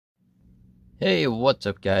Hey, what's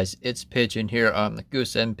up guys? It's Pigeon here on the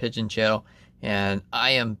Goose and Pigeon channel, and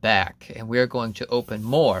I am back, and we are going to open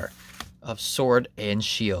more of Sword and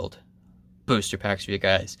Shield booster packs for you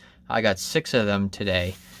guys. I got 6 of them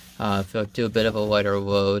today. I feel like do a bit of a lighter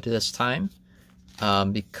load this time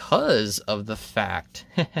because of the fact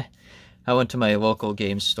I went to my local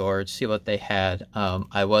game store to see what they had.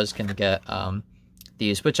 I was going to get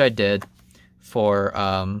these, which I did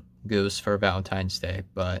for Goose for Valentine's Day,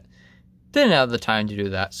 but didn't have the time to do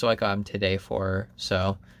that, so I got them today for her.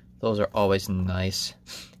 So those are always nice.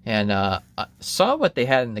 And I saw what they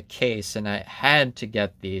had in the case, and I had to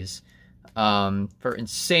get these for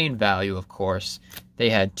insane value. Of course, they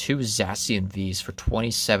had 2 Zacian V's for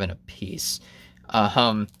 27 apiece,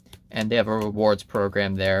 and they have a rewards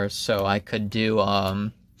program there, so I could do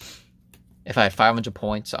if I had 500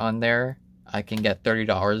 points on there, I can get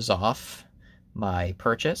 $30 off my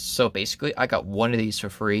purchase. So basically, I got one of these for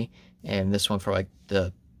free, and this one for like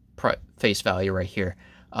the face value right here.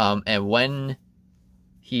 And when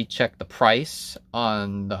he checked the price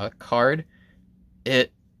on the card,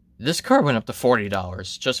 this card went up to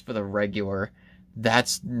 $40 just for the regular.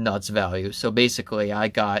 That's nuts value. So basically, I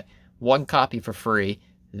got 1 copy for free.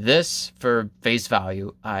 This for face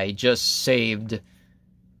value, I just saved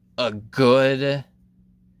a good,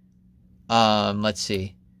 let's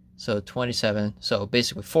see, so 27. So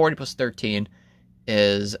basically 40 plus 13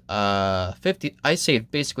 is 50. I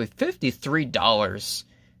saved basically $53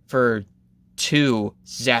 for 2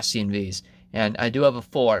 Zacian V's, and I do have a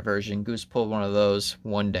full art version. Goose pulled one of those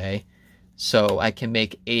one day, so I can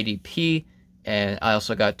make 80p, and I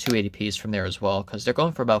also got 2 80ps from there as well, because they're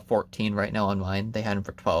going for about 14 right now online. They had them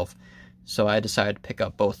for 12, so I decided to pick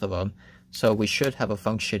up both of them. So we should have a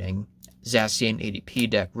functioning Zacian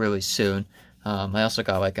 80p deck really soon. I also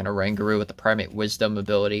got like an Oranguru with the Primate Wisdom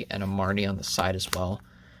ability and a Marnie on the side as well.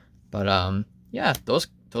 But yeah, those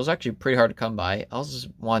are actually pretty hard to come by. I also just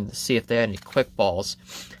wanted to see if they had any quick balls.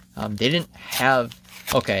 They didn't have.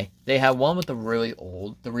 Okay, they had one with the really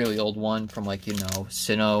old one from, like, you know,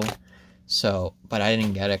 Sinnoh. So, but I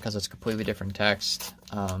didn't get it because it's completely different text.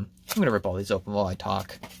 I'm gonna rip all these open while I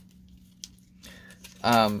talk.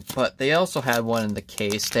 But they also had one in the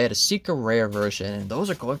case. They had a secret rare version, and those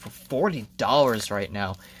are going for $40 right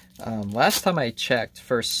now. Last time I checked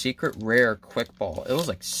for secret rare quick ball, it was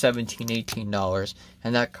like $17, $18,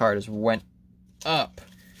 and that card has went up.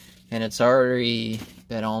 And it's already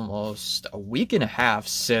been almost a week and a half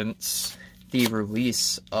since the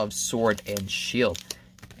release of Sword and Shield.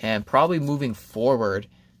 And probably moving forward,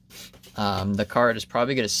 the card is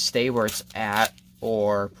probably going to stay where it's at,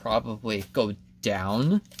 or probably go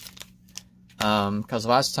down, because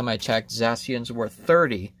last time I checked, Zacians were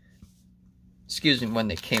 30, excuse me, when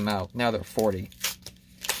they came out. Now they're 40,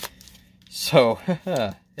 so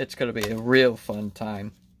it's gonna be a real fun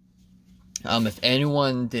time. If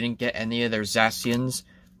anyone didn't get any of their Zacians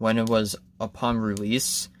when it was upon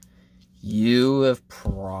release, you have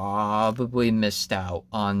probably missed out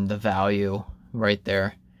on the value right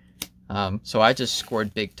there. So I just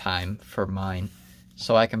scored big time for mine,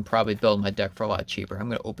 so I can probably build my deck for a lot cheaper. I'm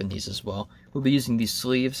going to open these as well. We'll be using these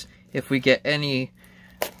sleeves. If we get any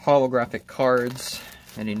holographic cards,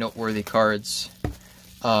 any noteworthy cards.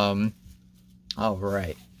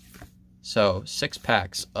 Alright. So, 6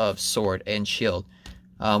 packs of Sword and Shield.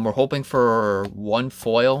 We're hoping for 1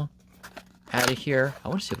 foil out of here. I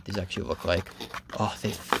want to see what these actually look like. Oh, they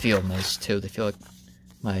feel nice too. They feel like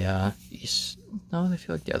my, no, they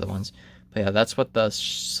feel like the other ones. But yeah, that's what the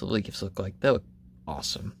sleeves look like. They look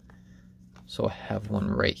awesome. So I have one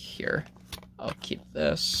right here. I'll keep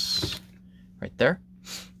this right there.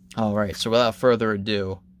 Alright, so without further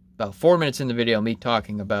ado, about 4 minutes in the video, me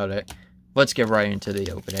talking about it, let's get right into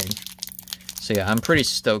the opening. So yeah, I'm pretty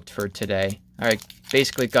stoked for today. I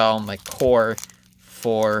basically got all my core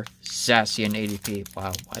for Zacian 80p.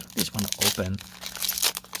 Wow, why don't these want to open?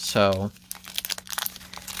 So,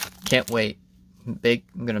 can't wait. I'm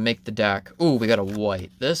gonna make the deck. Ooh, we got a white.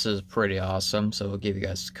 This is pretty awesome. So we'll give you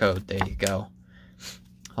guys the code. There you go.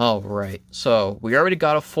 Alright, so we already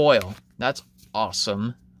got a foil. That's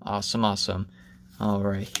awesome. Awesome, awesome.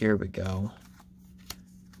 Alright, here we go.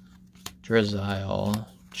 Drizzile,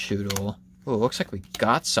 Choodle. Ooh, looks like we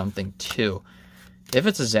got something too. If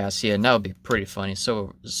it's a Zacian, that would be pretty funny.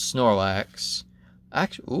 So, Snorlax.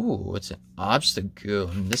 Actually, ooh, it's an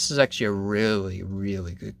Obstagoon. This is actually a really,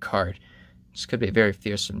 really good card. This could be a very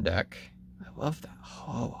fearsome deck. I love that.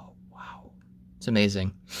 Oh, wow. It's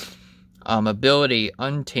amazing. Ability,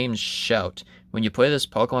 Untamed Shout. When you play this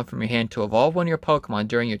Pokemon from your hand to evolve one of your Pokemon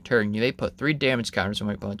during your turn, you may put 3 damage counters on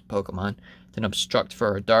your opponent's Pokemon. then obstruct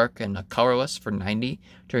for a dark and a colorless for 90.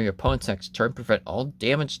 During your opponent's next turn, prevent all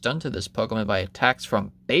damage done to this Pokemon by attacks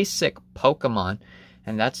from basic Pokemon.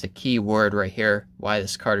 And that's the key word right here, why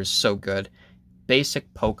this card is so good.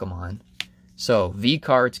 Basic Pokemon. So V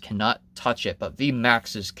cards cannot touch it, but V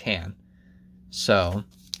maxes can. So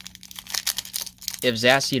if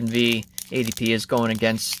Zacian V ADP is going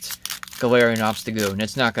against Galarian Obstagoon,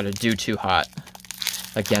 it's not going to do too hot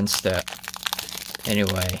against it.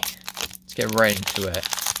 Anyway, let's get right into it.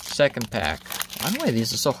 Second pack. Why are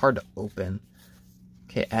these so hard to open?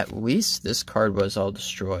 Okay, at least this card was all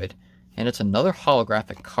destroyed. And it's another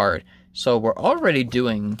holographic card. So we're already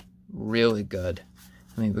doing really good.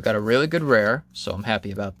 I mean, we got a really good rare, so I'm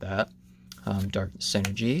happy about that. Darkness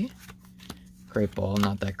Energy. Great Ball,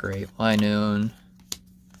 not that great. Linoon.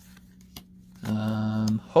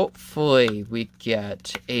 Hopefully we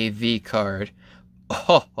get a V card.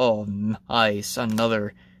 Oh, nice.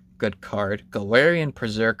 Another good card. Galarian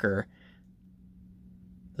Berserker.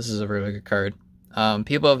 This is a really good card.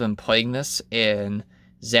 People have been playing this in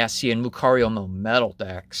Zacian Lucario no Metal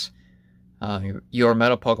decks. Your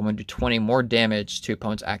Metal Pokemon do 20 more damage to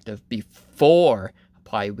opponent's active before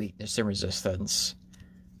apply weakness and resistance.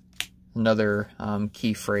 Another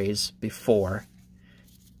key phrase, before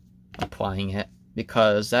applying it,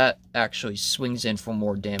 because that actually swings in for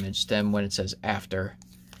more damage than when it says after.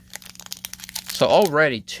 So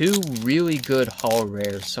already 2 really good holo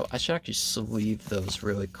rares, so I should actually sleeve those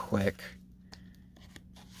really quick.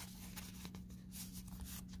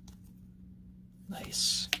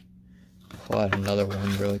 Nice. Pull out another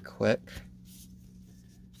one really quick.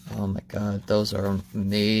 Oh my god, those are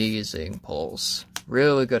amazing pulls.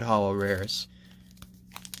 Really good holo rares.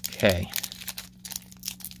 Okay.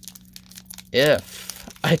 If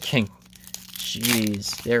I can...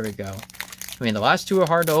 Jeez, there we go. I mean, the last 2 are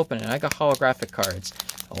hard to open, and I got holographic cards.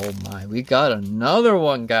 Oh my, we got another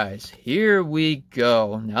one, guys. Here we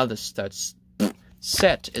go. Now this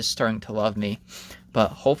set is starting to love me. But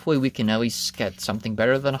hopefully we can at least get something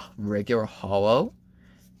better than a regular holo.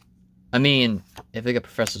 I mean, if we get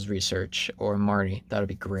Professor's Research or Marty, that would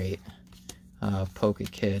be great.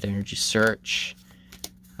 Pokekid, Energy Search.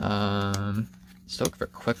 Still looking for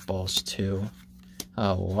Quick Balls too.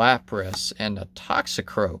 Lapras and a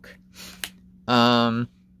Toxicroak.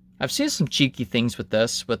 I've seen some cheeky things with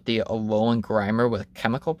this, with the Alolan Grimer with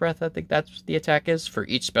Chemical Breath, I think that's what the attack is, for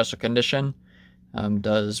each special condition.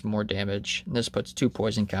 Does more damage. And this puts 2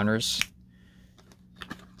 poison counters.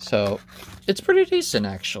 So, it's pretty decent,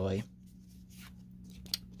 actually.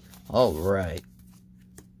 Alright.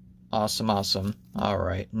 Awesome, awesome.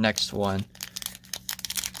 Alright, next one.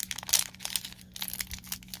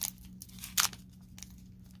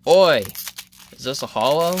 Oi! Is this a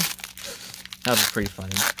holo? That was pretty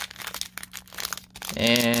funny.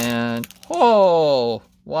 And... oh!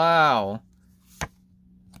 Wow!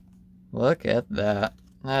 Look at that.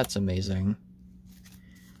 That's amazing.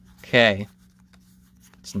 Okay.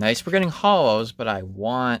 It's nice we're getting holos, but I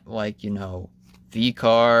want, like, you know, V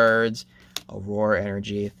cards, Aurora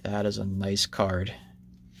Energy. That is a nice card.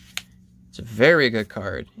 It's a very good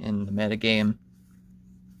card in the metagame.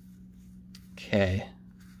 Okay.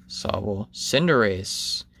 Sobble,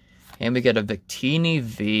 Cinderace. And we get a Victini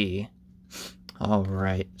V.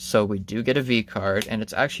 Alright, so we do get a V card, and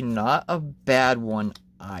it's actually not a bad one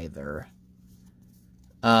either.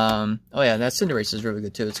 Oh yeah, that Cinderace is really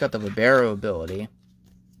good too. It's got the Libero ability.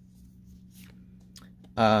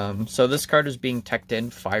 So this card is being teched in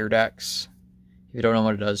Fire decks. If you don't know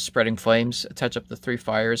what it does, Spreading Flames. Attach up the 3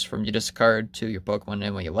 fires from your discard to your Pokemon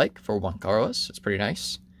name when you like for 1 colorless. It's pretty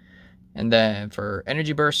nice. And then for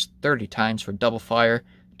Energy Burst, 30 times for double fire.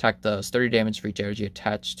 Attack does 30 damage for each energy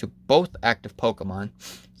attached to both active Pokemon.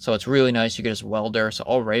 So it's really nice. You get this Welder. So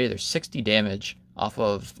already there's 60 damage off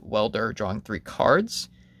of Welder, drawing 3 cards.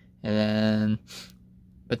 And then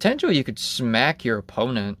potentially you could smack your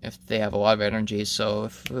opponent if they have a lot of energy. So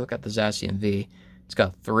if we look at the Zacian V, it's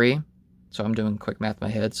got 3. So I'm doing quick math in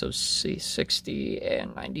my head. So see, 60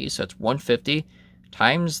 and 90. So it's 150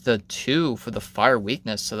 times the 2 for the fire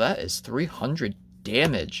weakness. So that is 300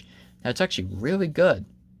 damage. That's actually really good.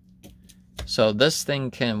 So this thing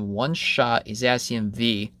can one-shot a Zacian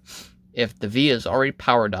V if the V is already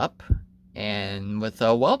powered up and with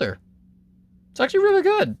a Welder. It's actually really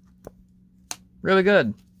good. Really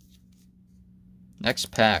good. Next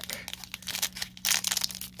pack.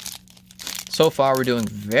 So far we're doing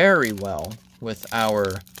very well with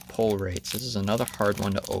our pull rates. This is another hard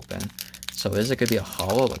one to open. So is it going to be a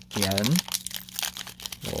holo again?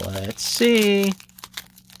 Let's see.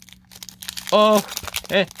 Oh,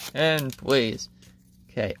 and please.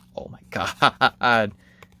 Okay, oh my god.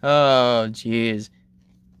 Oh, jeez.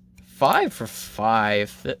 5 for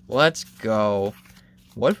 5. Let's go.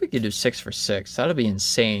 What if we could do 6 for 6? That'd be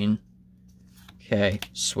insane. Okay,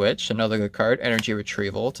 switch. Another good card. Energy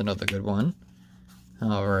retrieval. It's another good one.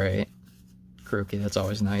 Alright. Crookie, that's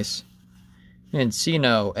always nice.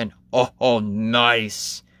 Encino. And oh,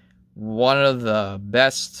 nice. One of the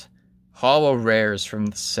best holo rares from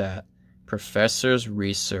the set. Professor's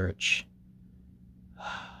Research.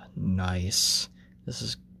 Nice. This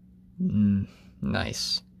is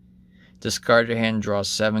nice. Discard your hand, draw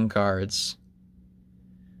 7 cards.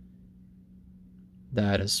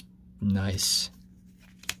 That is nice.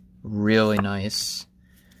 Really nice.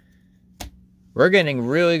 We're getting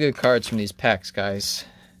really good cards from these packs, guys.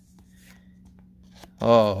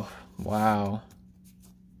 Oh, wow.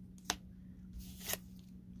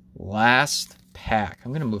 Last pack.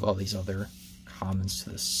 I'm going to move all these other commons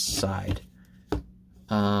to the side.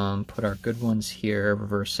 Put our good ones here.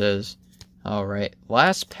 Reverses. Alright.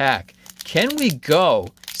 Last pack. Can we go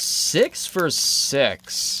 6 for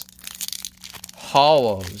 6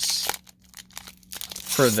 holos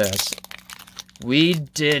for this? We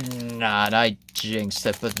did not. I jinxed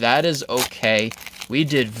it, but that is okay. We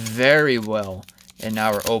did very well in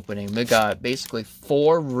our opening. We got basically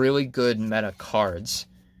 4 really good meta cards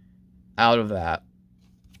out of that.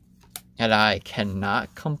 And I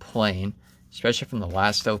cannot complain, especially from the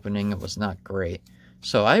last opening. It was not great.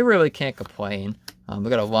 So I really can't complain. We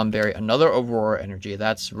got a Lumberry, another Aurora Energy.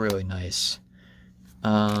 That's really nice.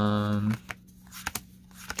 Okay,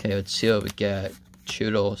 let's see what we get.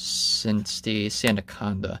 Choodle, Sinsty,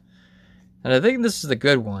 Sandaconda. And I think this is the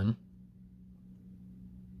good one.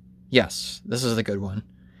 Yes, this is the good one.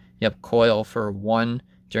 Yep, Coil for 1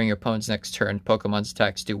 during your opponent's next turn. Pokemon's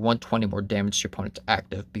attacks do 120 more damage to your opponent's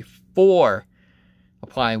active before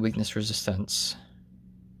applying weakness resistance.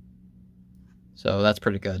 So that's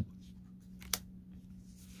pretty good.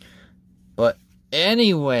 But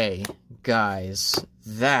anyway, guys,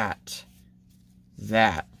 that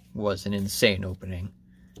was an insane opening.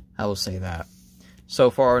 I will say that. So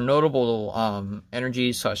for our notable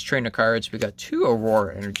energies / trainer cards, we got 2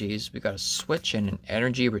 Aurora energies. We got a switch and an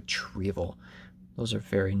energy retrieval. Those are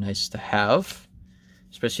very nice to have.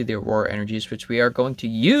 Especially the Aurora energies, which we are going to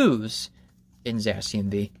use in Zacian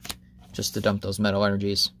V. Just to dump those metal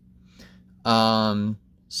energies.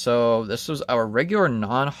 So this was our regular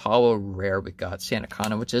non-holo rare. We got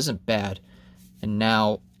Sandaconda, which isn't bad. And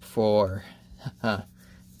now for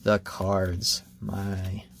the cards.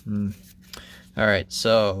 Alright,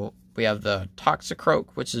 so we have the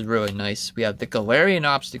Toxicroak, which is really nice. We have the Galarian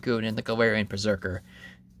Obstagoon and the Galarian Berserker.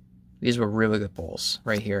 These were really good pulls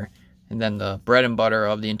right here. And then the bread and butter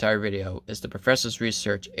of the entire video is the Professor's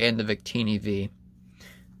Research and the Victini V.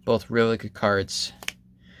 Both really good cards.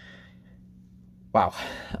 Wow.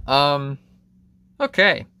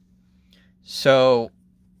 Okay. So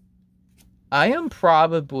I am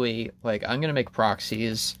probably, like, I'm going to make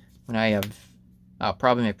proxies when I'll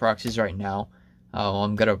probably make proxies right now.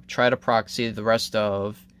 I'm going to try to proxy the rest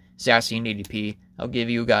of Zacian ADP. I'll give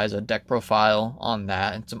you guys a deck profile on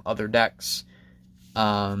that and some other decks.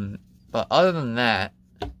 But other than that,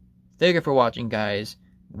 thank you for watching, guys.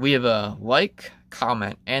 Leave a like,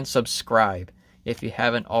 comment, and subscribe if you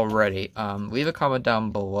haven't already. Leave a comment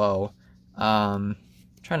down below. Trying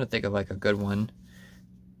to think of, like, a good one.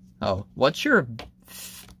 Oh, what's your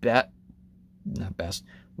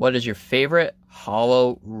what is your favorite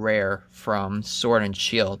holo rare from Sword and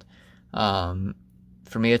Shield?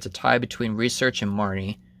 For me, it's a tie between Research and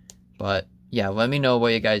Marnie. But yeah, let me know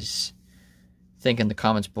what you guys think in the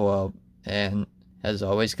comments below. And as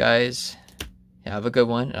always, guys, have a good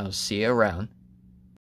one, and I'll see you around.